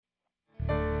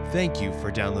Thank you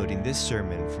for downloading this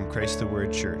sermon from Christ the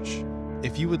Word Church.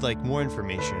 If you would like more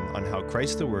information on how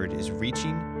Christ the Word is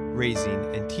reaching, raising,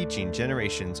 and teaching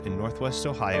generations in Northwest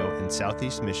Ohio and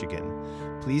Southeast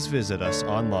Michigan, please visit us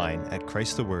online at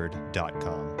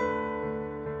christtheword.com.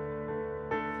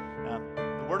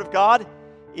 The Word of God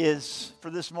for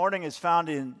this morning is found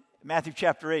in Matthew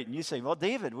chapter 8. And you say, well,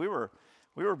 David, we were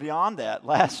beyond that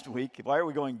last week. Why are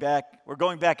we going back? We're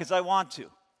going back because I want to.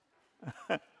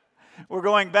 We're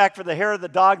going back for the hair of the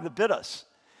dog that bit us.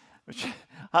 Which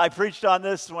I preached on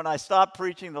this when I stopped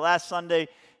preaching the last Sunday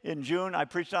in June. I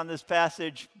preached on this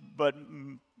passage, but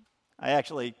I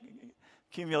actually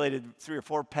accumulated 3 or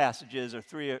 4 passages, or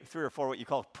three or four what you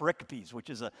call pericopes, which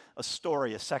is a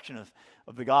story, a section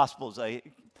of the Gospels. I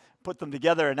put them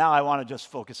together, and now I want to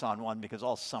just focus on one because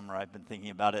all summer I've been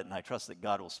thinking about it, and I trust that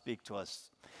God will speak to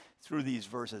us through these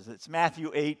verses. It's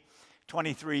Matthew 8,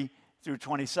 23 through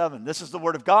 27. This is the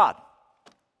Word of God.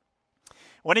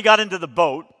 When he got into the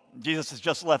boat, Jesus has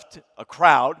just left a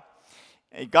crowd.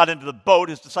 He got into the boat,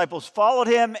 his disciples followed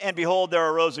him, and behold, there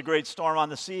arose a great storm on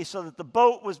the sea, so that the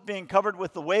boat was being covered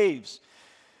with the waves.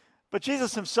 But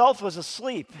Jesus himself was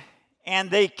asleep,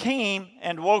 and they came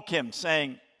and woke him,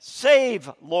 saying, "Save,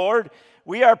 Lord,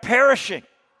 we are perishing."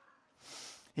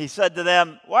 He said to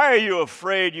them, "Why are you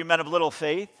afraid, you men of little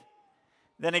faith?"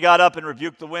 Then he got up and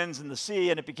rebuked the winds and the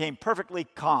sea, and it became perfectly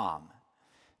calm.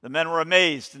 The men were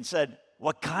amazed and said,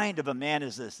 "What kind of a man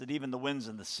is this, that even the winds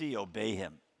and the sea obey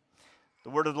him?" The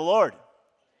word of the Lord.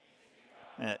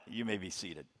 You may be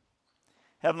seated.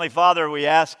 Heavenly Father, we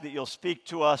ask that you'll speak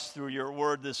to us through your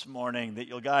word this morning, that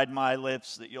you'll guide my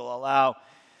lips, that you'll allow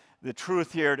the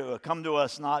truth here to come to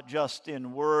us not just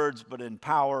in words, but in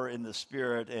power, in the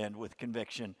Spirit, and with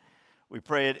conviction. We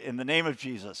pray it in the name of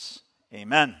Jesus.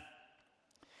 Amen.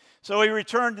 So we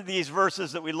return to these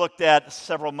verses that we looked at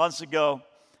several months ago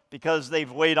because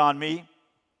they've weighed on me.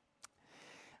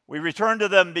 We return to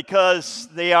them because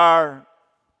they are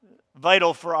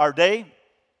vital for our day.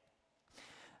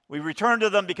 We return to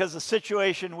them because the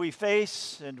situation we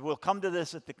face, and we'll come to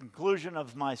this at the conclusion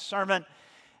of my sermon,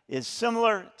 is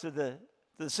similar to the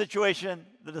situation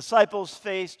the disciples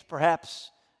faced,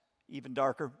 perhaps even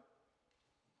darker.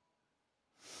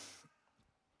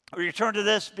 We return to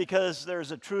this because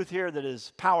there's a truth here that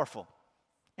is powerful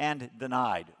and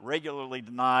denied, regularly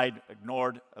denied,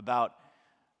 ignored about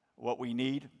what we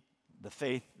need, the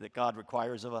faith that God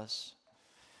requires of us.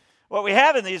 What we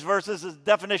have in these verses is a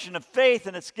definition of faith,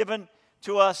 and it's given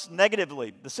to us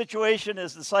negatively. The situation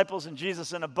is disciples and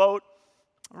Jesus in a boat.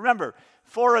 Remember,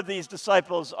 4 of these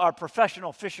disciples are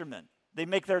professional fishermen. They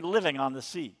make their living on the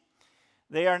sea.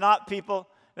 They are not people,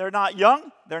 they're not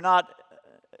young, they're not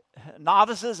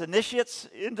novices, initiates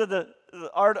into the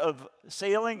art of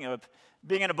sailing, of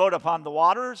being in a boat upon the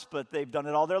waters, but they've done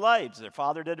it all their lives. Their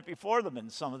father did it before them in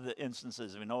some of the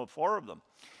instances. We know of 4 of them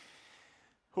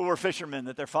who were fishermen,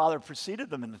 that their father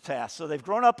preceded them in the task. So they've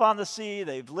grown up on the sea,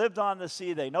 they've lived on the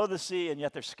sea, they know the sea, and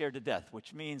yet they're scared to death,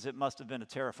 which means it must have been a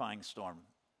terrifying storm.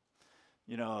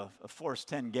 You know, a force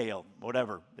 10 gale,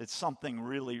 whatever. It's something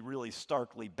really, really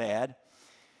starkly bad.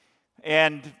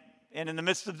 And in the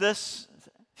midst of this,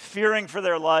 fearing for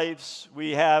their lives,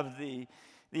 we have the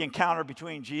encounter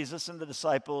between Jesus and the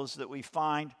disciples that we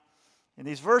find in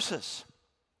these verses.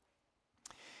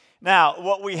 Now,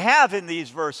 what we have in these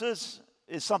verses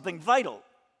is something vital.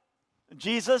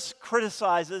 Jesus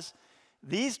criticizes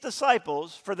these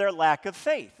disciples for their lack of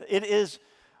faith. It is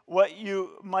what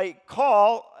you might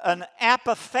call an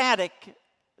apophatic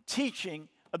teaching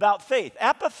about faith.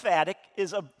 Apophatic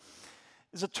is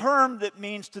a term that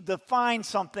means to define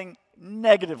something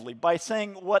negatively by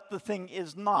saying what the thing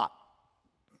is not.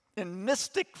 In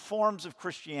mystic forms of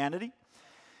Christianity,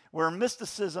 where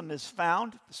mysticism is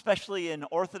found, especially in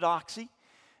orthodoxy,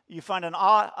 you find an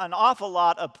awful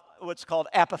lot of what's called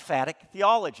apophatic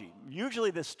theology.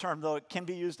 Usually this term, though it can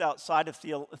be used outside of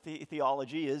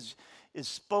theology, is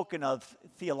spoken of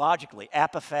theologically,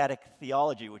 apophatic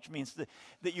theology, which means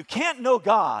that you can't know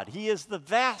God. He is the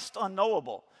vast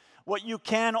unknowable. What you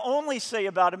can only say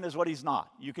about him is what he's not.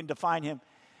 You can define him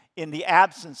in the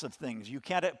absence of things. You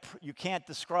can't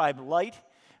describe light.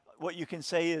 What you can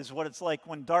say is what it's like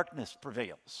when darkness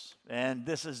prevails. And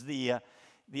this is the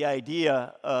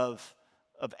idea of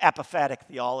apophatic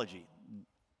theology,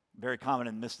 very common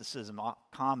in mysticism,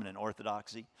 common in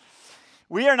orthodoxy.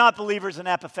 We are not believers in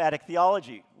apophatic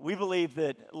theology. We believe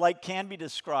that light can be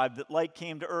described, that light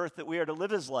came to earth, that we are to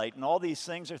live as light, and all these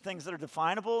things are things that are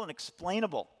definable and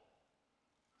explainable.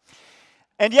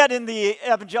 And yet in the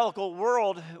evangelical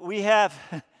world, we have,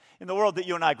 in the world that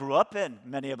you and I grew up in,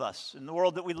 many of us, in the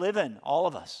world that we live in, all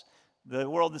of us, The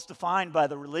world is defined by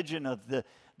the religion of the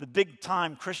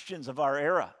big-time Christians of our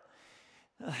era.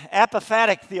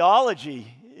 Apophatic theology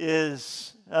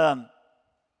is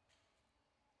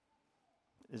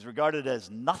regarded as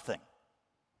nothing.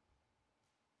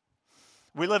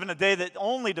 We live in a day that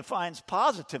only defines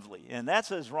positively, and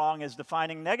that's as wrong as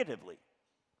defining negatively.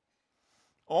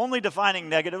 Only defining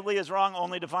negatively is wrong,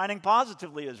 only defining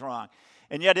positively is wrong.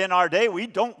 And yet in our day, we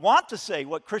don't want to say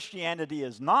what Christianity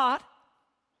is not.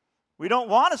 We don't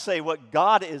want to say what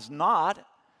God is not.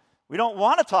 We don't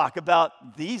want to talk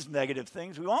about these negative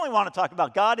things. We only want to talk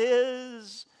about God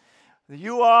is,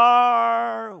 you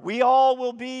are, we all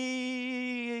will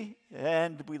be,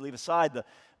 and we leave aside the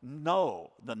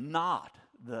no, the not,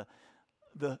 the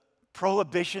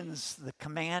prohibitions, the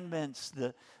commandments,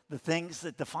 the things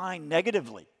that define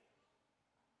negatively.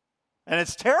 And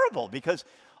it's terrible because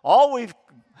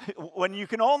when you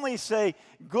can only say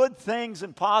good things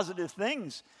and positive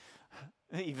things,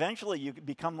 eventually you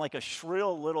become like a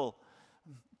shrill little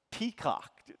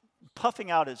peacock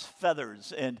puffing out his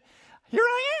feathers and here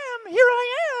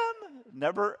I am,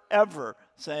 never ever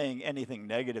saying anything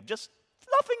negative, just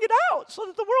fluffing it out so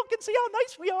that the world can see how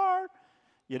nice we are,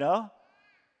 you know?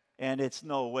 And it's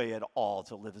no way at all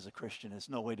to live as a Christian. It's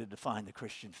no way to define the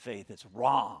Christian faith. It's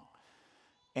wrong.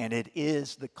 And it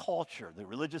is the culture, the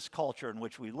religious culture in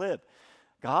which we live.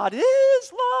 God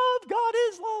is love. God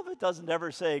is love. It doesn't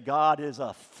ever say God is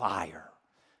a fire.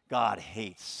 God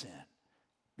hates sin.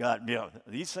 God,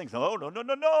 these things,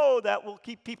 no, that will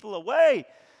keep people away.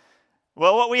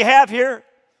 Well, what we have here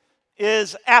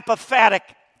is apophatic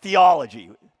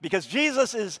theology because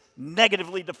Jesus is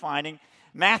negatively defining.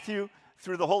 Matthew,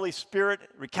 through the Holy Spirit,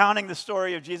 recounting the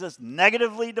story of Jesus,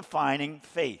 negatively defining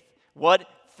faith. What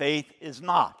faith is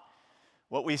not.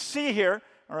 What we see here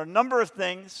are a number of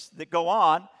things that go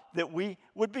on that we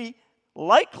would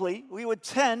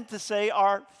tend to say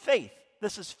are faith.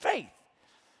 This is faith.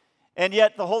 And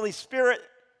yet the Holy Spirit,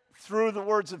 through the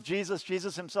words of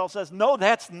Jesus himself says, no,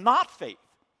 that's not faith.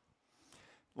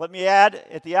 Let me add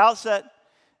at the outset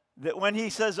that when he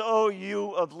says, oh,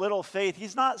 you of little faith,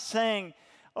 he's not saying,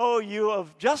 oh, you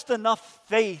of just enough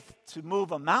faith to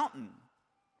move a mountain.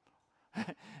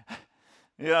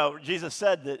 Jesus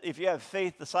said that if you have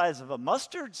faith the size of a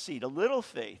mustard seed, a little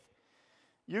faith,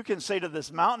 you can say to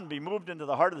this mountain, be moved into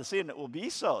the heart of the sea, and it will be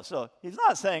so. So he's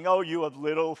not saying, oh, you have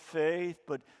little faith,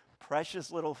 but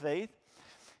precious little faith.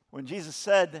 When Jesus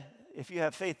said, if you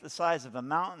have faith the size of a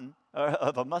mountain, or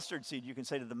of a mustard seed, you can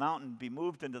say to the mountain, be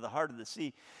moved into the heart of the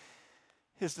sea.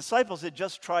 His disciples had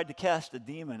just tried to cast a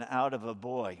demon out of a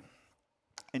boy.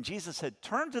 And Jesus had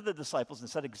turned to the disciples and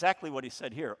said exactly what he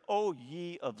said here. O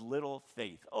ye of little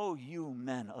faith. O you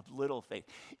men of little faith.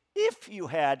 If you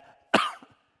had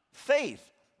faith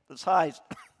the size,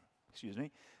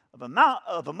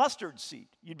 of a mustard seed,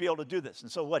 you'd be able to do this.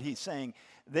 And so what he's saying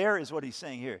there is what he's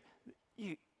saying here.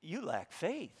 You lack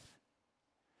faith.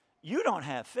 You don't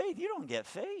have faith. You don't get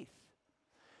faith.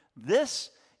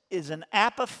 This is an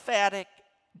apophatic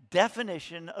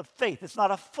definition of faith. It's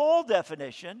not a full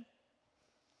definition.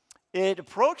 It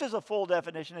approaches a full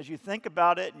definition as you think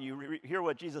about it and you hear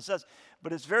what Jesus says,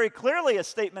 but it's very clearly a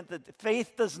statement that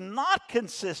faith does not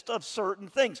consist of certain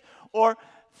things, or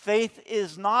faith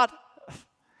is not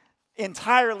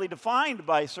entirely defined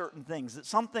by certain things, that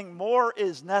something more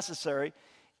is necessary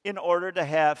in order to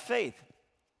have faith.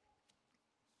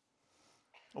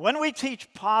 When we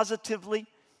teach positively,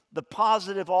 the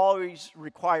positive always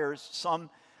requires some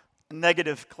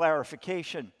negative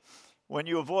clarification. When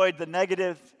you avoid the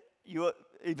negative, you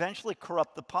eventually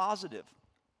corrupt the positive.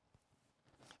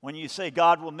 When you say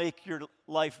God will make your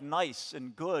life nice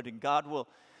and good and God will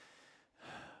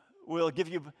give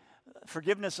you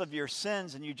forgiveness of your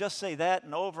sins, and you just say that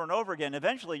and over again,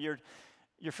 eventually you're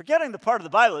forgetting the part of the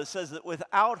Bible that says that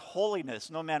without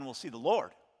holiness no man will see the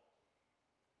Lord.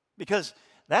 Because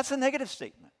that's a negative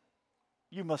statement.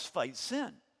 You must fight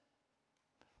sin.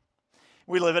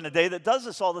 We live in a day that does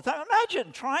this all the time.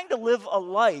 Imagine trying to live a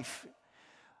life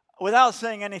without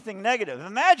saying anything negative.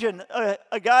 Imagine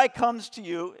a guy comes to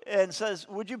you and says,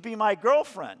 would you be my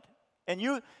girlfriend? And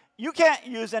you can't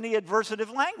use any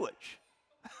adversative language.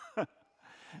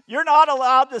 You're not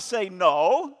allowed to say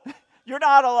no. You're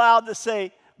not allowed to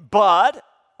say but,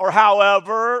 or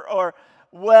however, or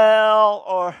well,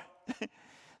 or...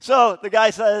 So the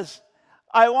guy says,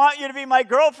 I want you to be my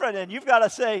girlfriend. And you've got to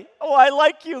say, oh, I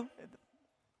like you.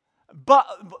 But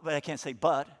I can't say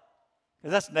but,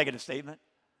 because that's a negative statement.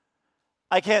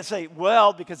 I can't say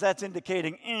well, because that's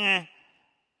indicating,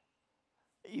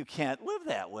 You can't live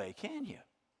that way, can you?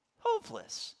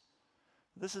 Hopeless.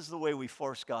 This is the way we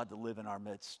force God to live in our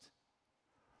midst.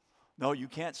 No, you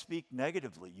can't speak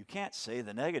negatively. You can't say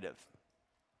the negative.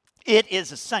 It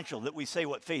is essential that we say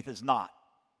what faith is not.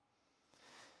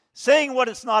 Saying what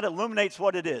it's not illuminates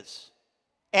what it is.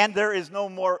 And there is no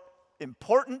more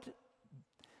important,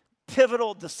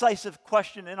 pivotal, decisive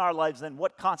question in our lives than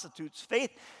what constitutes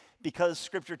faith, because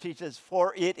Scripture teaches,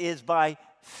 for it is by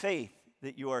faith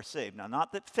that you are saved. Now,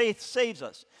 not that faith saves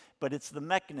us, but it's the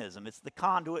mechanism, it's the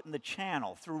conduit and the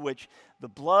channel through which the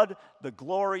blood, the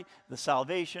glory, the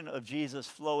salvation of Jesus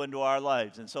flow into our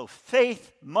lives. And so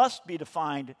faith must be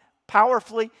defined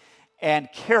powerfully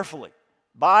and carefully.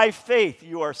 By faith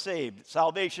you are saved.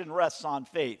 Salvation rests on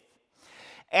faith.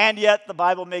 And yet the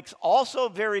Bible makes also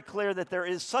very clear that there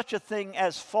is such a thing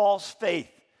as false faith.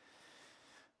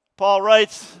 Paul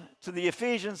writes to the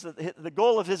Ephesians that the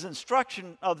goal of his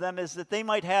instruction of them is that they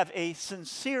might have a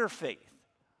sincere faith,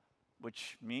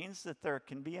 which means that there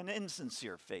can be an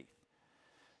insincere faith.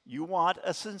 You want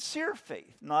a sincere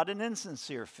faith, not an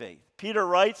insincere faith. Peter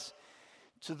writes,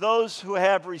 to those who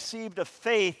have received a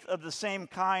faith of the same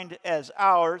kind as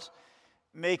ours,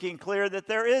 making clear that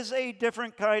there is a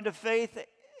different kind of faith,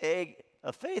 a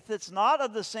faith that's not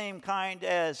of the same kind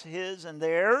as his and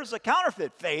theirs, a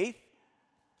counterfeit faith.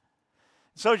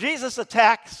 So Jesus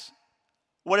attacks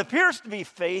what appears to be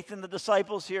faith in the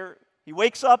disciples here. He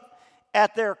wakes up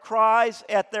at their cries,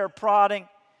 at their prodding,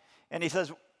 and he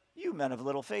says, you men of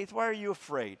little faith, why are you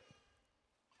afraid?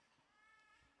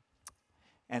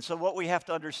 And so what we have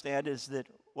to understand is that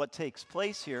what takes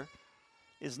place here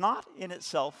is not in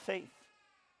itself faith.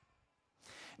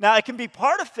 Now, it can be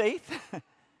part of faith.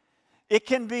 It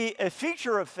can be a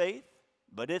feature of faith,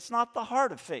 but it's not the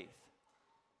heart of faith.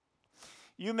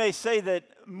 You may say that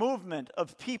movement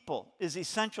of people is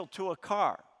essential to a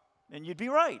car, and you'd be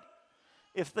right.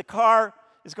 If the car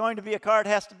is going to be a car, it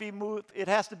has to be moved. It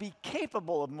has to be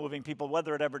capable of moving people,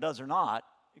 whether it ever does or not.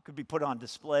 It could be put on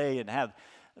display and have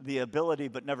the ability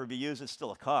but never be used. It's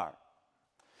still a car.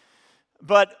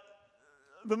 But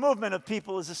the movement of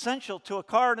people is essential to a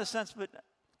car in a sense,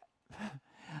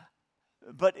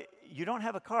 but you don't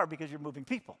have a car because you're moving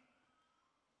people.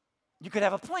 You could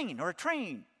have a plane or a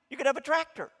train. You could have a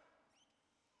tractor,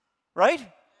 right?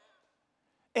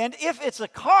 And if it's a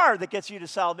car that gets you to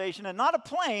salvation and not a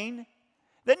plane,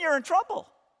 then you're in trouble.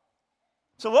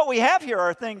 So what we have here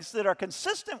are things that are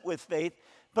consistent with faith,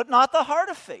 but not the heart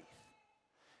of faith.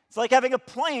 It's like having a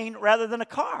plane rather than a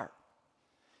car.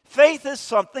 Faith is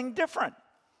something different.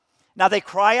 Now they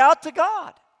cry out to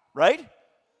God, right?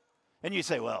 And you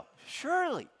say, well,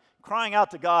 surely crying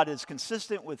out to God is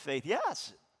consistent with faith.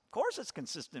 Yes, of course it's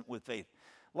consistent with faith.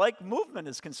 Like movement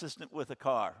is consistent with a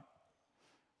car.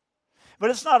 But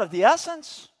it's not of the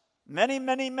essence. Many,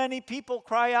 many, many people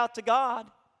cry out to God.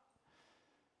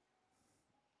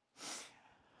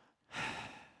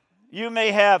 You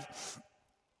may have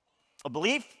a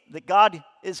belief that God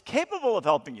is capable of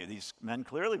helping you. These men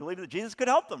clearly believe that Jesus could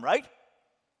help them, right?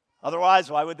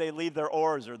 Otherwise, why would they leave their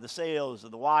oars or the sails or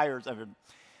the wires,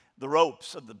 the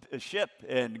ropes of the ship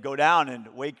and go down and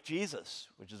wake Jesus,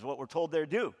 which is what we're told they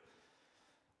do.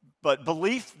 But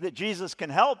belief that Jesus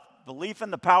can help, belief in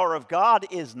the power of God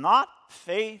is not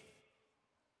faith.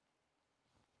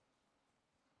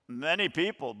 Many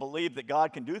people believe that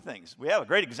God can do things. We have a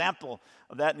great example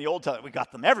of that in the Old Testament. We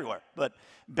got them everywhere. But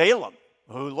Balaam,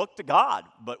 who looked to God,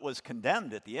 but was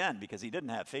condemned at the end because he didn't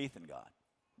have faith in God.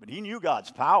 But he knew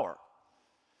God's power.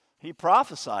 He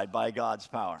prophesied by God's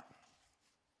power.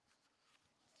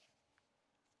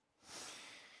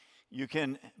 You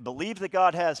can believe that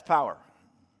God has power.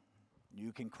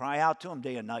 You can cry out to him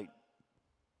day and night.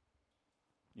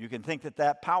 You can think that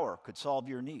that power could solve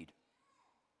your need.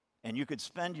 And you could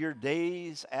spend your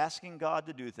days asking God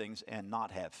to do things and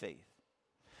not have faith.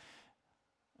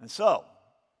 And so,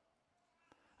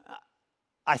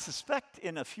 I suspect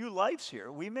in a few lives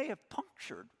here, we may have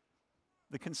punctured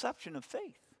the conception of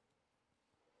faith.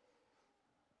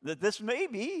 That this may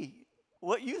be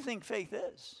what you think faith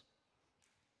is.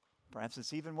 Perhaps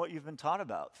it's even what you've been taught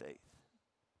about faith.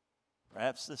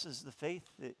 Perhaps this is the faith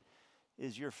that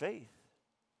is your faith.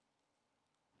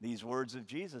 These words of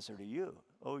Jesus are to you.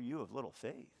 Oh, you of little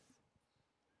faith.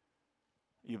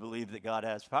 You believe that God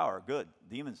has power. Good.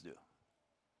 Demons do.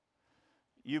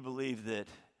 You believe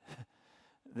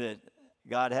that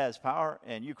God has power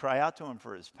and you cry out to him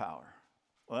for his power.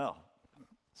 Well,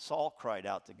 Saul cried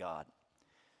out to God.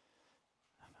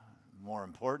 More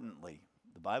importantly,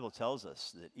 the Bible tells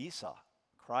us that Esau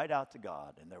cried out to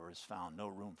God and there was found no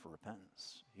room for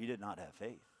repentance. He did not have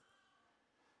faith.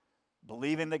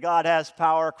 Believing that God has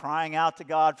power, crying out to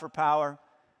God for power,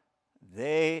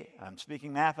 I'm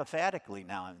speaking apophatically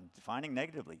now, I'm defining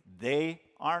negatively, they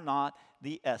are not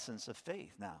the essence of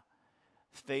faith. Now,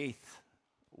 Faith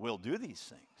will do these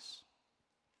things.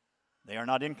 They are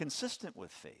not inconsistent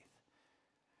with faith.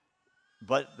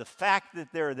 But the fact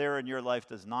that they're there in your life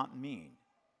does not mean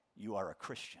you are a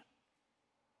Christian.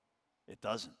 It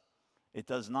doesn't. It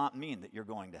does not mean that you're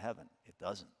going to heaven. It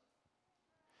doesn't.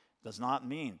 It does not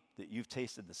mean that you've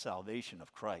tasted the salvation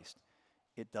of Christ.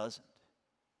 It doesn't.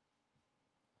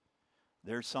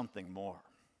 There's something more.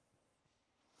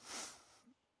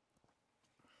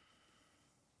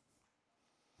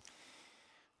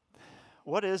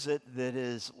 What is it that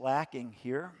is lacking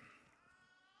here?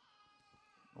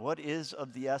 What is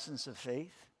of the essence of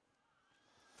faith?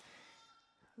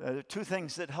 There are two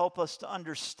things that help us to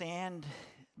understand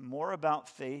more about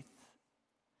faith,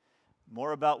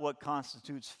 more about what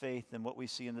constitutes faith than what we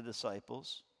see in the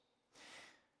disciples.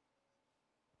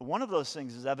 One of those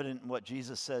things is evident in what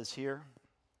Jesus says here,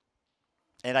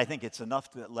 and I think it's enough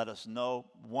to let us know.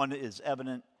 One is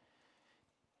evident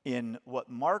in what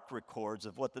Mark records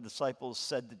of what the disciples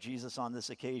said to Jesus on this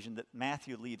occasion that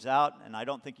Matthew leaves out, and I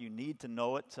don't think you need to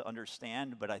know it to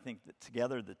understand, but I think that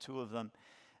together the two of them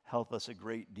help us a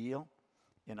great deal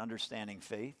in understanding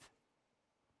faith.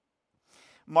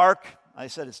 Mark, I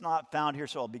said it's not found here,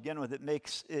 so I'll begin with it,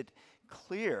 makes it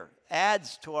clear,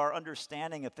 adds to our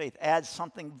understanding of faith, adds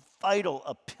something vital,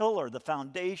 a pillar, the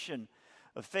foundation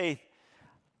of faith,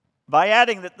 by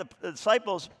adding that the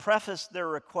disciples prefaced their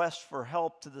request for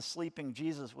help to the sleeping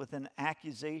Jesus with an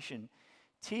accusation.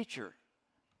 Teacher,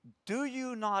 do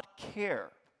you not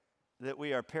care that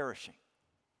we are perishing?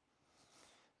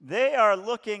 They are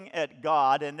looking at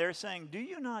God and they're saying, do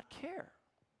you not care?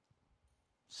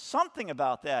 Something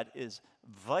about that is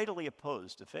vitally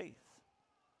opposed to faith.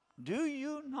 Do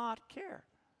you not care?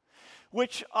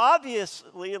 Which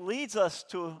obviously leads us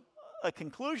to a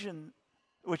conclusion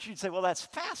which you'd say, well, that's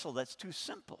facile, that's too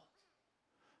simple.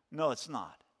 No, it's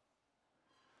not.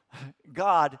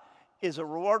 God is a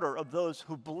rewarder of those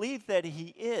who believe that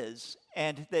he is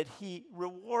and that he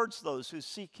rewards those who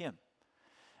seek him.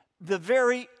 The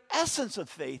very essence of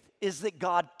faith is that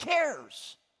God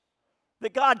cares.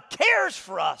 That God cares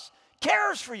for us,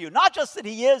 cares for you. Not just that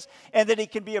he is and that he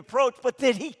can be approached, but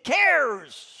that he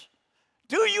cares.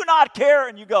 Do you not care?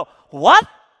 And you go, what?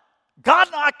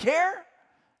 God not care?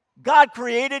 God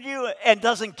created you and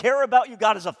doesn't care about you.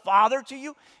 God is a father to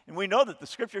you. And we know that the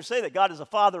scriptures say that God is a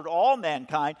father to all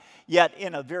mankind, yet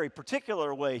in a very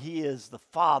particular way, he is the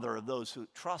father of those who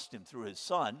trust him through his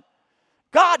son.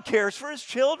 God cares for his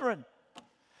children.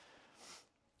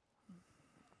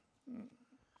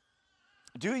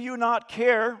 Do you not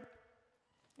care?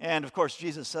 And of course,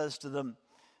 Jesus says to them,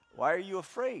 why are you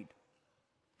afraid?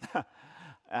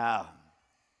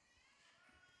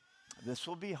 This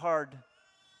will be hard.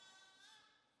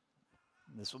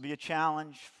 This will be a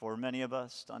challenge for many of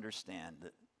us to understand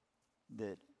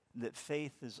that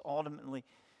faith is ultimately,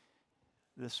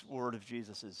 this word of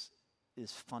Jesus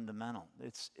is fundamental.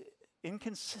 It's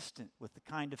inconsistent with the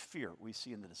kind of fear we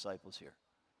see in the disciples here.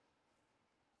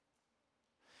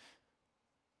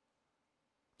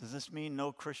 Does this mean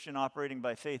no Christian operating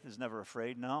by faith is never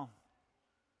afraid? No.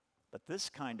 But this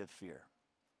kind of fear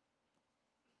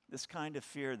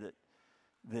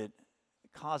that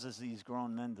causes these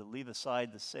grown men to leave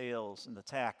aside the sails and the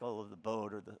tackle of the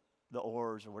boat or the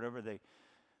oars or whatever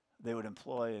they would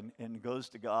employ and goes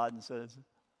to God and says,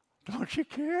 don't you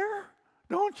care?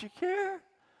 Don't you care?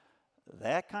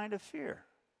 That kind of fear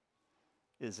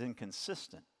is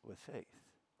inconsistent with faith.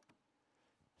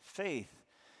 Faith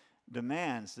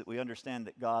demands that we understand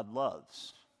that God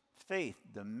loves. Faith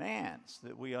demands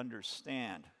that we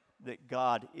understand that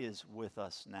God is with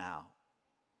us now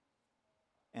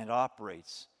and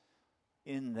operates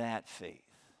in that faith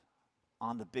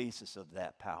on the basis of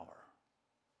that power.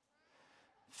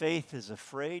 Faith is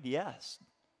afraid, yes.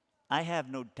 I have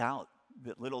no doubt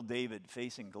that little David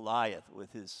facing Goliath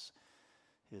with his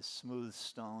smooth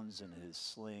stones and his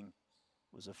sling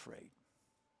was afraid.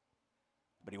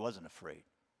 But he wasn't afraid.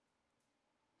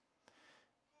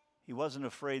 He wasn't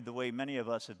afraid the way many of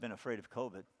us have been afraid of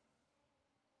COVID,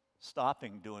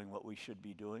 stopping doing what we should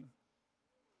be doing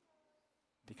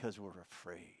because we're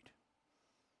afraid.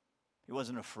 He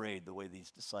wasn't afraid the way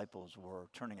these disciples were,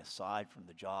 turning aside from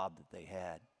the job that they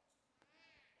had,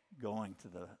 going to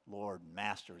the Lord,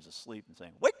 Master is asleep, and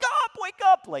saying, wake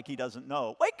up, like he doesn't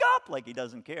know. Wake up, like he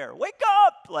doesn't care. Wake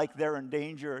up, like they're in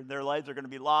danger and their lives are going to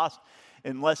be lost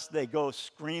unless they go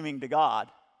screaming to God.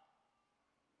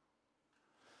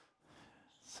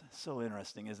 It's so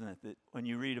interesting, isn't it, that when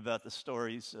you read about the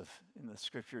stories in the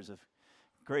scriptures of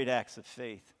great acts of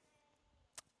faith,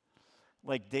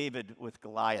 like David with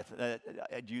Goliath,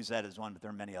 I'd use that as one, but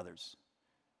there are many others.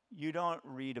 You don't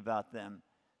read about them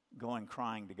going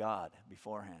crying to God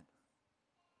beforehand.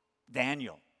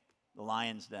 Daniel, the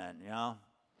lion's den,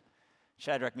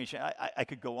 Shadrach, Meshach, I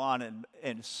could go on,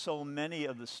 and so many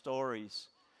of the stories,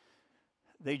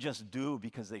 they just do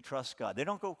because they trust God. They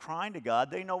don't go crying to God.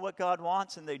 They know what God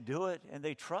wants, and they do it, and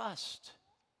they trust.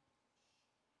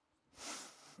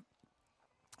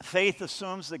 Faith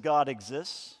assumes that God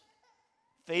exists.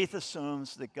 Faith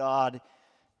assumes that God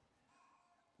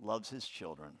loves his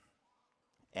children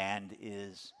and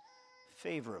is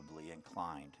favorably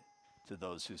inclined to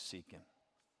those who seek him.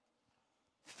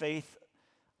 Faith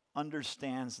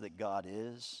understands that God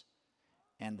is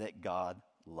and that God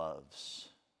loves.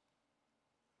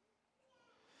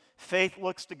 Faith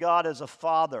looks to God as a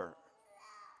father,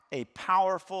 a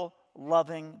powerful,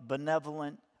 loving,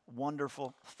 benevolent,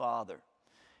 wonderful father.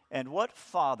 And what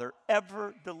father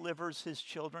ever delivers his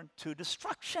children to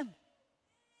destruction?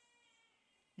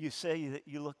 You say that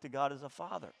you look to God as a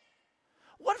father.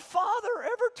 What father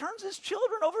ever turns his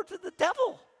children over to the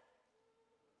devil?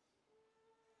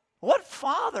 What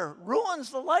father ruins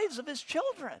the lives of his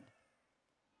children?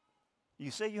 You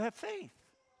say you have faith.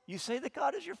 You say that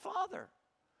God is your father.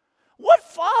 What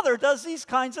father does these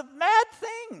kinds of mad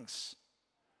things?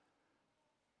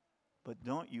 But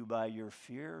don't you, by your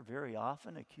fear, very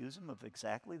often accuse him of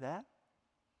exactly that?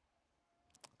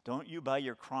 Don't you, by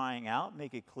your crying out,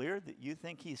 make it clear that you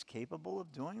think he's capable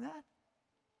of doing that?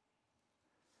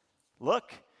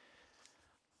 Look,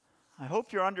 I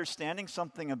hope you're understanding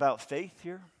something about faith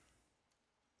here.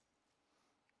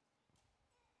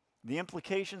 The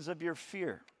implications of your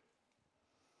fear,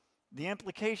 the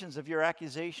implications of your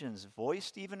accusations,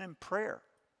 voiced even in prayer.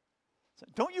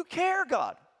 Don't you care,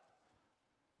 God?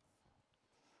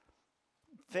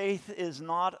 Faith is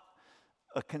not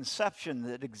a conception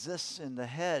that exists in the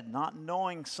head, not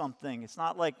knowing something. It's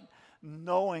not like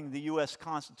knowing the U.S.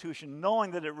 Constitution,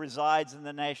 knowing that it resides in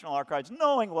the National Archives,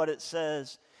 knowing what it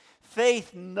says.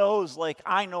 Faith knows like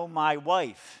I know my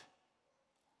wife.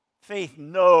 Faith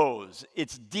knows.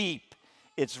 It's deep.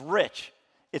 It's rich.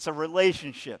 It's a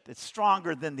relationship. It's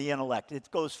stronger than the intellect.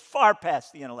 It goes far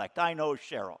past the intellect. I know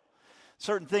Cheryl.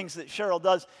 Certain things that Cheryl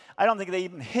does, I don't think they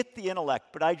even hit the intellect,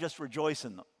 but I just rejoice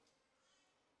in them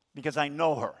because I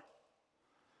know her.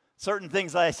 Certain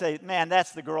things I say, man,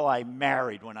 that's the girl I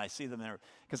married when I see them there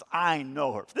because I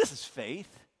know her. This is faith.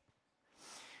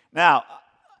 Now,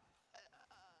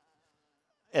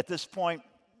 at this point,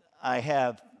 I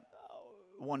have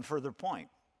one further point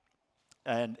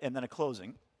and then a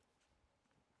closing.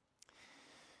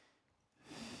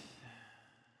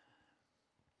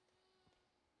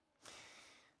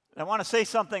 I want to say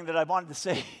something that I wanted to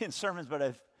say in sermons, but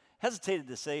I've hesitated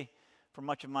to say for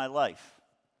much of my life.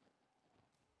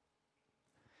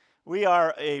 We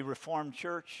are a Reformed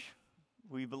church.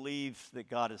 We believe that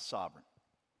God is sovereign.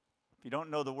 If you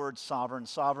don't know the word sovereign,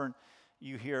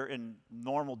 you hear in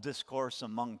normal discourse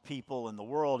among people in the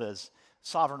world as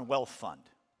sovereign wealth fund.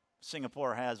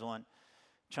 Singapore has one.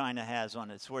 China has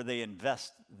one. It's where they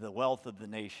invest the wealth of the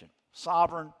nation.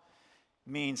 Sovereign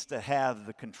means to have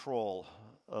the control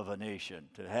of a nation,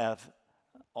 to have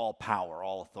all power,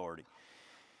 all authority.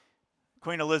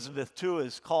 Queen Elizabeth II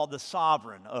is called the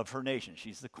sovereign of her nation.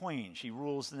 She's the queen. She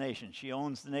rules the nation. She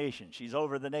owns the nation. She's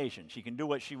over the nation. She can do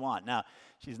what she wants. Now,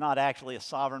 she's not actually a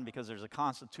sovereign because there's a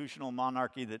constitutional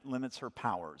monarchy that limits her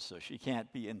powers. So she can't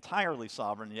be entirely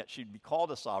sovereign, yet she'd be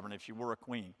called a sovereign if she were a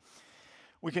queen.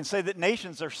 We can say that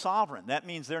nations are sovereign. That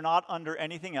means they're not under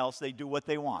anything else. They do what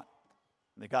they want.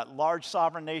 They've got large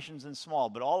sovereign nations and small,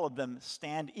 but all of them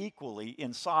stand equally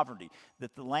in sovereignty,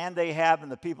 that the land they have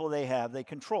and the people they have, they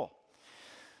control.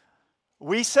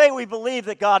 We say we believe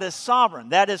that God is sovereign.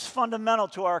 That is fundamental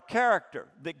to our character,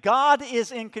 that God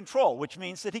is in control, which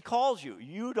means that he calls you.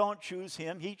 You don't choose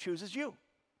him, he chooses you.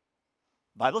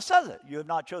 The Bible says it. You have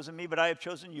not chosen me, but I have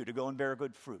chosen you to go and bear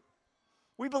good fruit.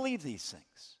 We believe these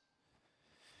things.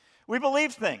 We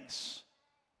believe things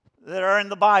that are in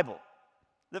the Bible.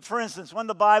 That, for instance, when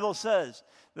the Bible says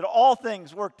that all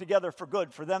things work together for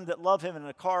good for them that love him and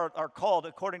are called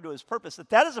according to his purpose,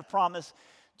 that is a promise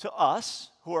to us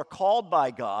who are called by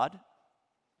God.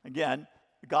 Again,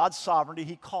 God's sovereignty,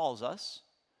 he calls us.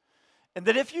 And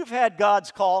that if you've had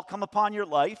God's call come upon your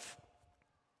life,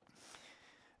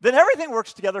 then everything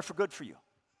works together for good for you.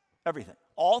 Everything.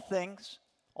 All things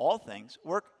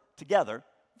work together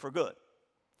for good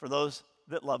for those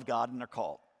that love God and are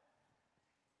called.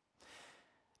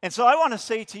 And so I want to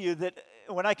say to you that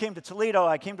when I came to Toledo,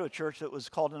 I came to a church that was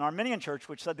called an Arminian church,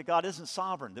 which said that God isn't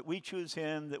sovereign, that we choose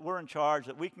him, that we're in charge,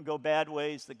 that we can go bad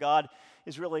ways, that God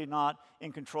is really not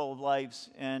in control of lives.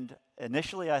 And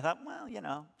initially I thought, well,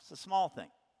 it's a small thing.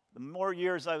 The more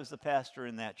years I was the pastor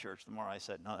in that church, the more I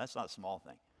said, no, that's not a small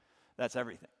thing. That's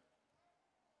everything.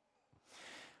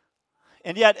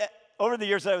 And yet, over the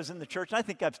years I was in the church, and I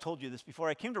think I've told you this before,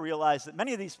 I came to realize that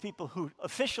many of these people who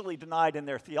officially denied in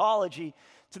their theology,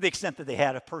 to the extent that they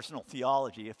had a personal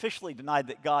theology, officially denied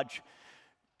that God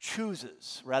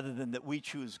chooses rather than that we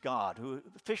choose God, who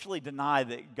officially deny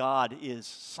that God is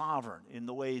sovereign in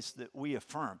the ways that we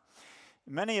affirm.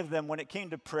 Many of them, when it came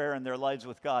to prayer in their lives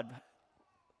with God,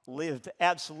 lived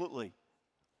absolutely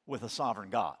with a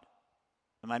sovereign God.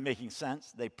 Am I making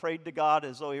sense? They prayed to God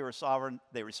as though he were sovereign.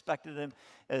 They respected him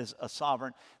as a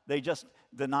sovereign. They just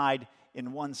denied,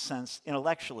 in one sense,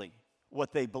 intellectually,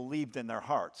 what they believed in their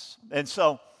hearts. And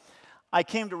so I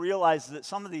came to realize that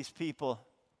some of these people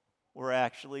were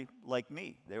actually like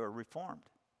me. They were Reformed.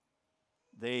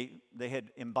 They had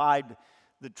imbibed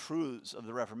the truths of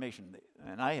the Reformation.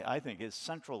 And I think as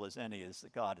central as any is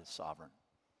that God is sovereign.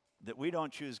 That we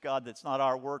don't choose God, that's not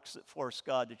our works that force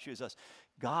God to choose us.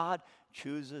 God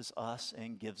chooses us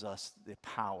and gives us the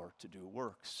power to do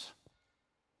works.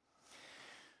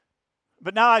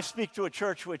 But now I speak to a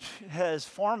church which has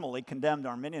formally condemned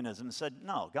Arminianism and said,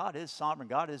 no, God is sovereign,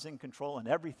 God is in control in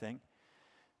everything.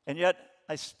 And yet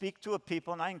I speak to a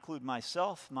people, and I include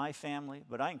myself, my family,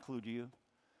 but I include you,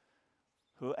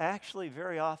 who actually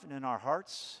very often in our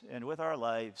hearts and with our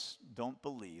lives don't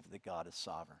believe that God is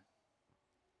sovereign.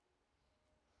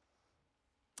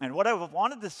 And what I've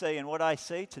wanted to say and what I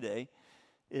say today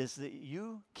is that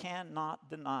you cannot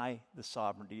deny the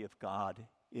sovereignty of God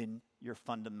in your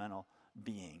fundamental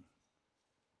being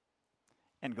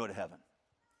and go to heaven.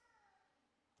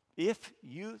 If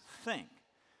you think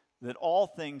that all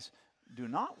things do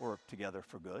not work together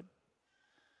for good,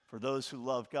 for those who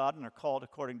love God and are called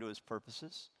according to his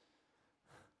purposes,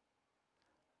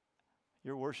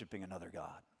 you're worshiping another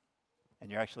God.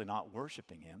 And you're actually not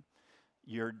worshiping him.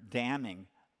 You're damning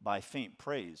by faint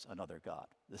praise another God.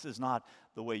 This is not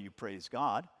the way you praise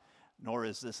God, nor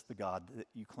is this the God that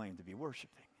you claim to be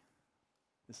worshiping.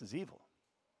 This is evil.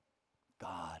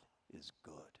 God is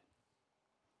good.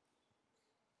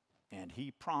 And he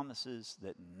promises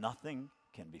that nothing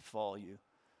can befall you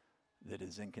that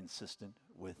is inconsistent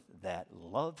with that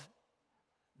love,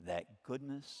 that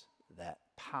goodness, that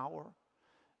power,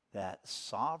 that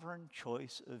sovereign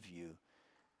choice of you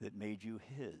that made you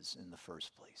his in the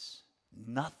first place.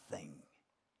 Nothing.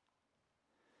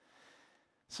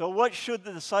 So what should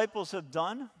the disciples have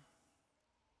done?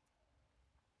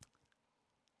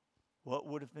 What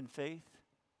would have been faith?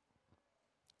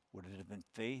 Would it have been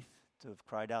faith to have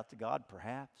cried out to God?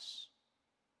 Perhaps.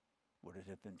 Would it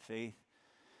have been faith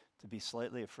to be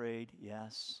slightly afraid?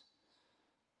 Yes.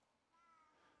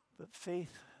 But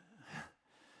faith,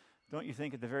 don't you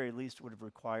think at the very least would have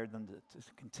required them to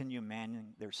continue manning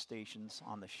their stations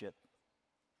on the ship?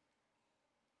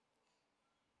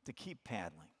 To keep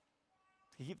paddling,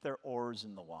 to keep their oars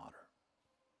in the water,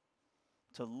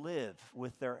 to live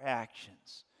with their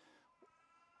actions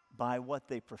by what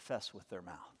they profess with their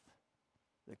mouth.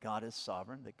 That God is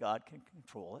sovereign, that God can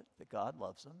control it, that God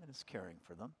loves them and is caring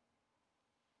for them.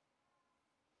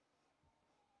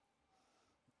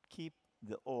 Keep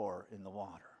the oar in the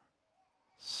water.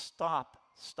 Stop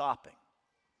stopping.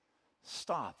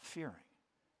 Stop fearing.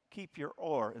 Keep your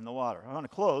oar in the water. I want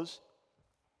to close.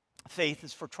 Faith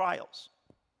is for trials.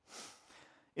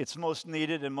 It's most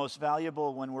needed and most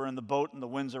valuable when we're in the boat and the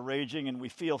winds are raging and we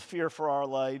feel fear for our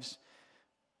lives.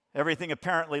 Everything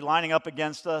apparently lining up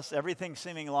against us, everything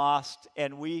seeming lost,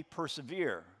 and we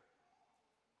persevere.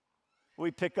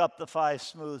 We pick up the 5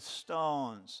 smooth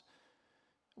stones.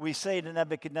 We say to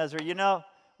Nebuchadnezzar, you know,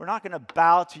 we're not going to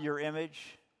bow to your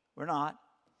image. We're not.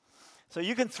 So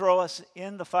you can throw us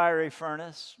in the fiery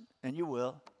furnace, and you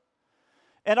will.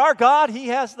 And our God, he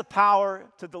has the power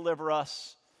to deliver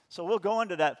us. So we'll go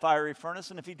into that fiery furnace,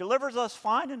 and if he delivers us,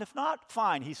 fine, and if not,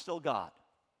 fine, he's still God.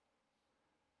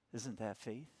 Isn't that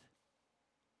faith?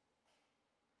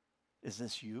 Is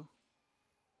this you?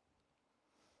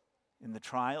 In the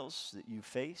trials that you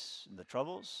face, in the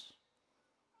troubles,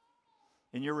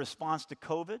 in your response to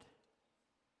COVID,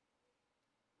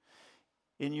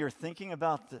 in your thinking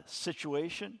about the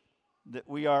situation that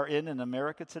we are in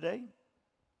America today?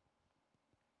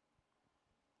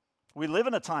 We live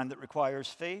in a time that requires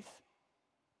faith,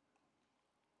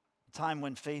 a time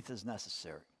when faith is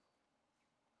necessary.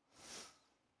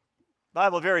 The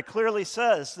Bible very clearly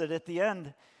says that at the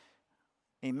end,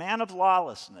 a man of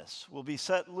lawlessness will be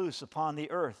set loose upon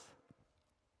the earth,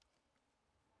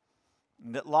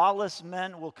 and that lawless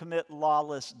men will commit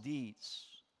lawless deeds.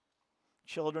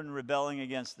 Children rebelling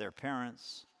against their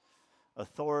parents,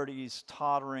 authorities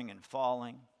tottering and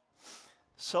falling,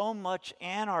 so much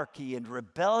anarchy and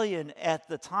rebellion at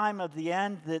the time of the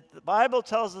end that the Bible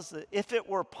tells us that if it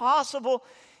were possible,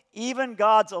 even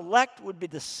God's elect would be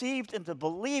deceived into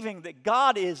believing that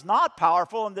God is not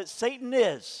powerful and that Satan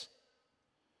is.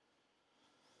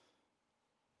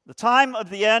 The time of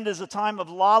the end is a time of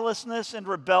lawlessness and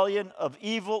rebellion, of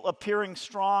evil appearing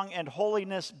strong and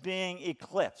holiness being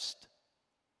eclipsed,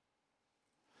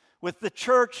 with the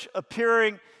church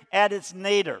appearing at its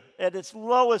nadir, at its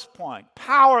lowest point,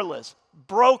 powerless,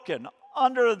 broken,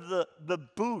 under the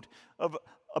boot of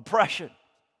oppression.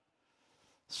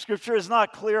 Scripture is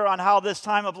not clear on how this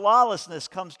time of lawlessness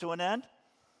comes to an end.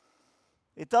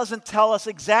 It doesn't tell us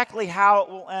exactly how it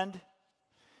will end.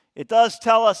 It does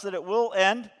tell us that it will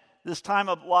end, this time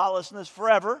of lawlessness,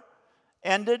 forever,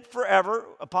 ended forever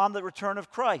upon the return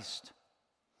of Christ.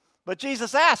 But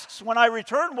Jesus asks, when I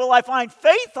return, will I find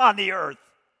faith on the earth?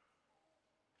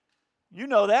 You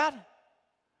know that.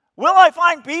 Will I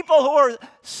find people who are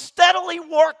steadily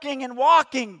working and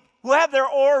walking, who have their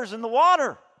oars in the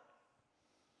water?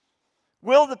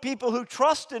 Will the people who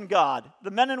trust in God,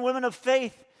 the men and women of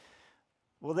faith,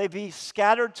 will they be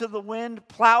scattered to the wind,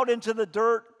 plowed into the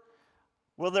dirt?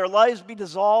 Will their lives be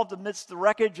dissolved amidst the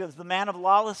wreckage of the man of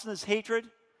lawlessness' hatred?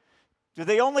 Do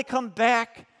they only come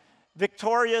back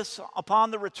victorious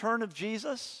upon the return of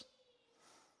Jesus?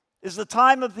 Is the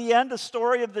time of the end a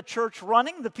story of the church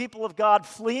running, the people of God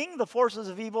fleeing, the forces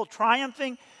of evil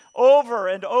triumphing over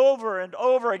and over and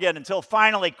over again until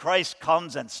finally Christ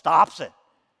comes and stops it?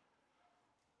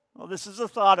 Well, this is the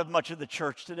thought of much of the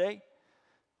church today,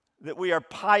 that we are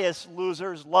pious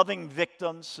losers, loving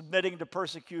victims, submitting to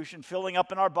persecution, filling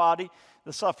up in our body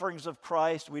the sufferings of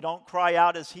Christ. We don't cry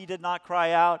out as he did not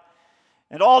cry out.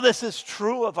 And all this is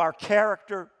true of our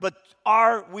character, but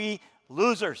are we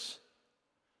losers?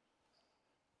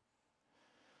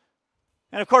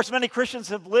 And of course, many Christians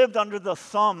have lived under the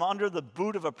thumb, under the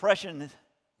boot of oppression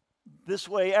this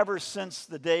way ever since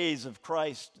the days of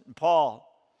Christ and Paul,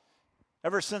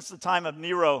 ever since the time of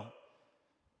Nero.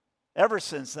 Ever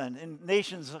since then, in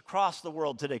nations across the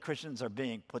world today, Christians are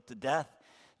being put to death.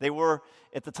 They were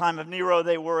at the time of Nero,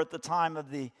 they were at the time of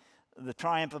the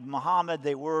triumph of Muhammad,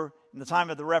 they were in the time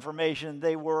of the Reformation,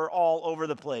 they were all over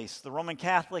the place. The Roman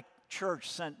Catholic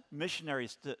Church sent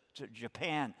missionaries to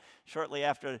Japan shortly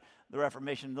after the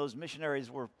Reformation. Those missionaries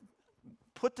were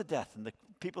put to death, and the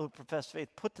people who professed faith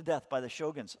put to death by the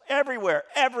shoguns. Everywhere,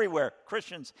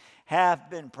 Christians have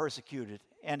been persecuted,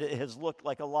 and it has looked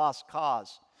like a lost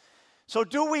cause. So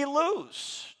do we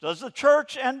lose? Does the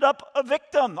church end up a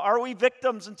victim? Are we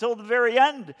victims until the very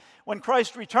end when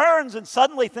Christ returns and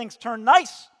suddenly things turn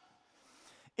nice?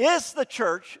 Is the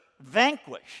church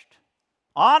vanquished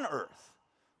on earth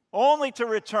only to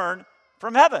return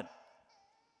from heaven?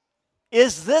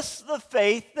 Is this the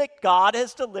faith that God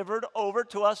has delivered over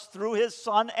to us through his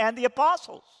Son and the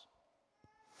apostles?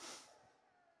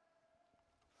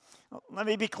 Let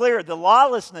me be clear, the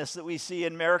lawlessness that we see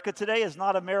in America today is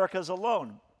not America's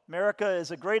alone. America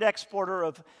is a great exporter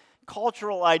of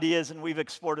cultural ideas, and we've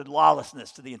exported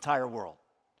lawlessness to the entire world,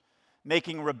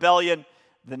 making rebellion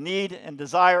the need and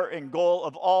desire and goal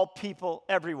of all people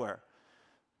everywhere.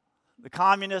 The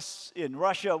communists in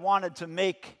Russia wanted to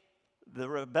make the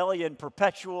rebellion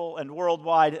perpetual and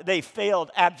worldwide. They failed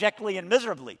abjectly and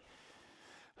miserably.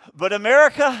 But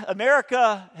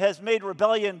America has made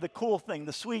rebellion the cool thing,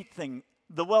 the sweet thing,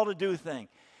 the well-to-do thing.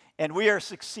 And we are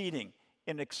succeeding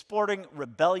in exporting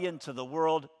rebellion to the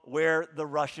world where the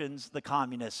Russians, the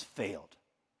communists, failed.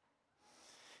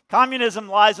 Communism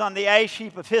lies on the ash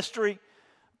heap of history.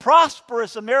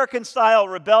 Prosperous American-style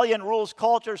rebellion rules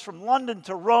cultures from London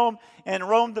to Rome and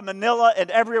Rome to Manila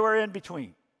and everywhere in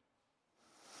between.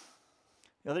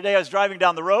 The other day I was driving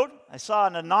down the road. I saw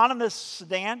an anonymous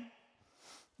sedan.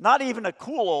 Not even a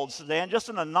cool old sedan, just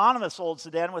an anonymous old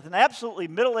sedan with an absolutely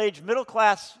middle-aged,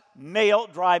 middle-class male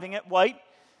driving it, white.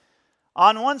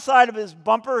 On one side of his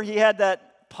bumper, he had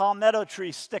that palmetto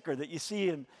tree sticker that you see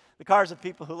in the cars of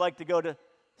people who like to go to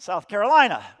South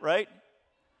Carolina, right?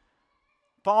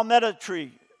 Palmetto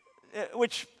tree,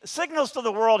 which signals to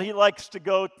the world he likes to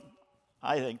go,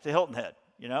 I think, to Hilton Head,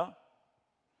 you know?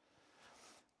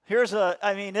 This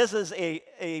is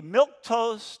a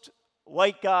milquetoast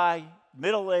white guy,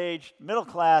 middle-aged,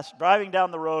 middle-class, driving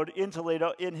down the road in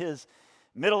Toledo in his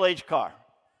middle-aged car.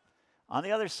 On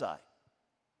the other side,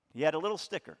 he had a little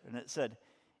sticker, and it said,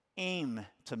 "Aim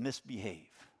to misbehave."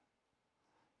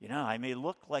 You know, I may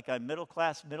look like I'm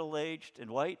middle-class, middle-aged,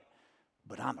 and white,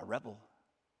 but I'm a rebel.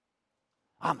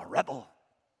 I'm a rebel.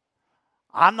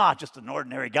 I'm not just an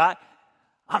ordinary guy.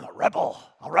 I'm a rebel,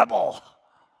 a rebel.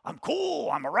 I'm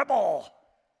cool, I'm a rebel.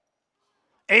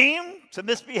 Aim to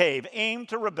misbehave, aim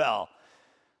to rebel.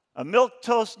 A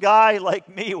milquetoast guy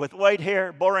like me with white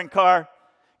hair, boring car,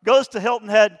 goes to Hilton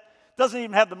Head, doesn't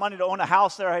even have the money to own a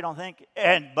house there, I don't think.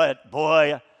 But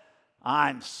boy,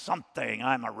 I'm something.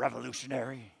 I'm a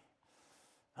revolutionary.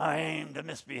 I aim to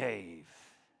misbehave.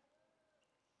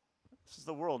 This is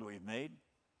the world we've made.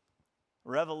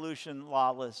 Revolution,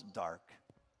 lawless, dark.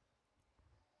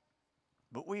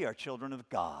 But we are children of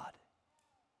God.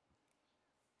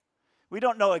 We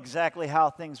don't know exactly how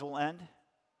things will end,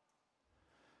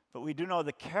 but we do know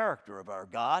the character of our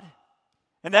God,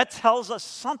 and that tells us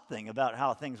something about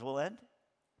how things will end.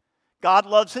 God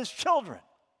loves his children.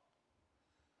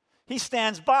 He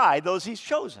stands by those he's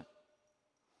chosen.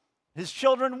 His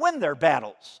children win their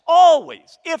battles,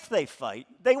 always. If they fight,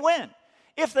 they win.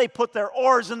 If they put their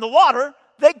oars in the water,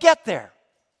 they get there.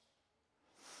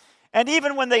 And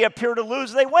even when they appear to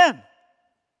lose, they win.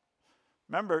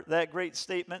 Remember that great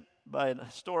statement by a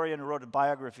historian who wrote a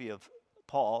biography of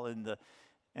Paul in the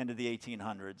end of the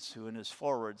 1800s, who in his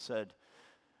foreword said,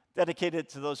 dedicated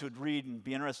to those who would read and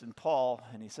be interested in Paul,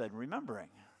 and he said, remember,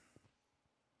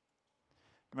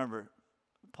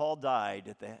 Paul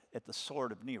died at the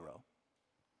sword of Nero.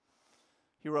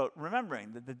 He wrote,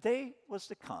 remembering that the day was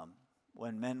to come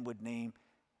when men would name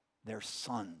their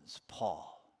sons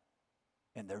Paul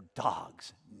and their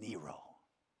dogs Nero.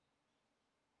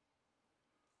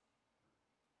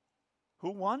 Who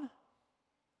won?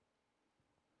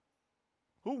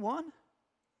 Who won?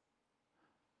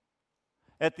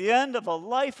 At the end of a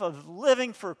life of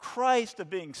living for Christ, of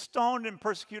being stoned and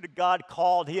persecuted, God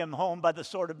called him home by the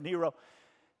sword of Nero,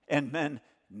 and men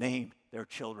named their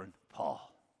children Paul.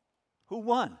 Who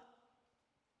won?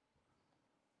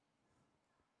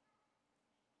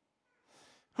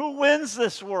 Who wins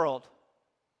this world?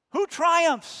 Who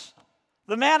triumphs?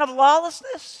 The man of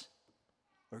lawlessness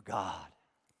or God?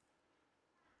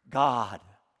 God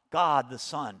the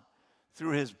Son,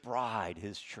 through his bride,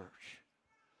 his church.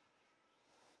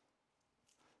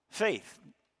 Faith.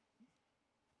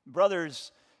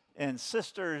 Brothers and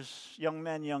sisters, young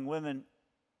men, young women,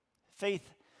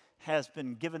 faith has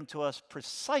been given to us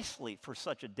precisely for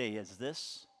such a day as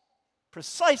this,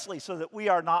 precisely so that we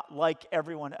are not like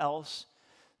everyone else,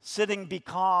 sitting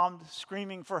becalmed,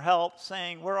 screaming for help,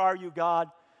 saying, where are you, God?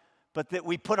 But that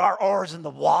we put our oars in the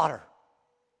water,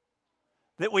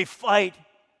 that we fight,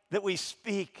 that we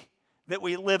speak, that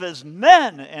we live as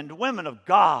men and women of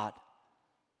God,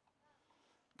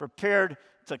 prepared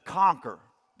to conquer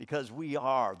because we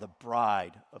are the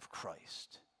bride of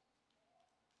Christ.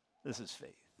 This is faith.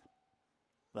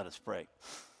 Let us pray.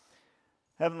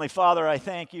 Heavenly Father, I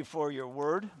thank you for your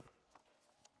word.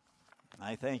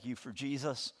 I thank you for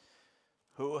Jesus,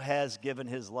 who has given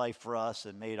his life for us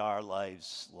and made our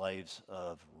lives lives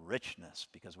of richness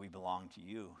because we belong to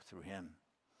you through him.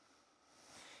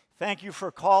 Thank you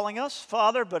for calling us,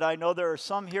 Father, but I know there are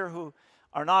some here who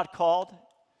are not called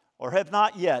or have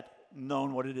not yet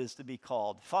known what it is to be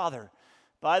called. Father,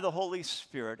 by the Holy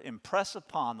Spirit, impress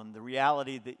upon them the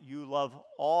reality that you love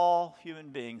all human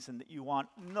beings and that you want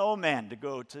no man to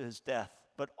go to his death,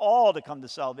 but all to come to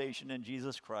salvation in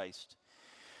Jesus Christ.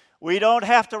 We don't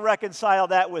have to reconcile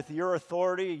that with your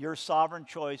authority, your sovereign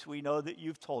choice. We know that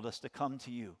you've told us to come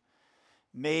to you.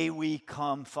 May we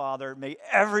come, Father. May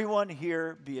everyone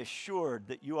here be assured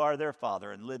that you are their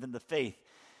Father and live in the faith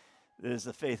that is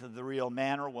the faith of the real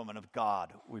man or woman of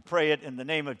God. We pray it in the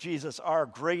name of Jesus, our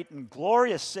great and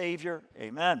glorious Savior.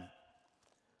 Amen.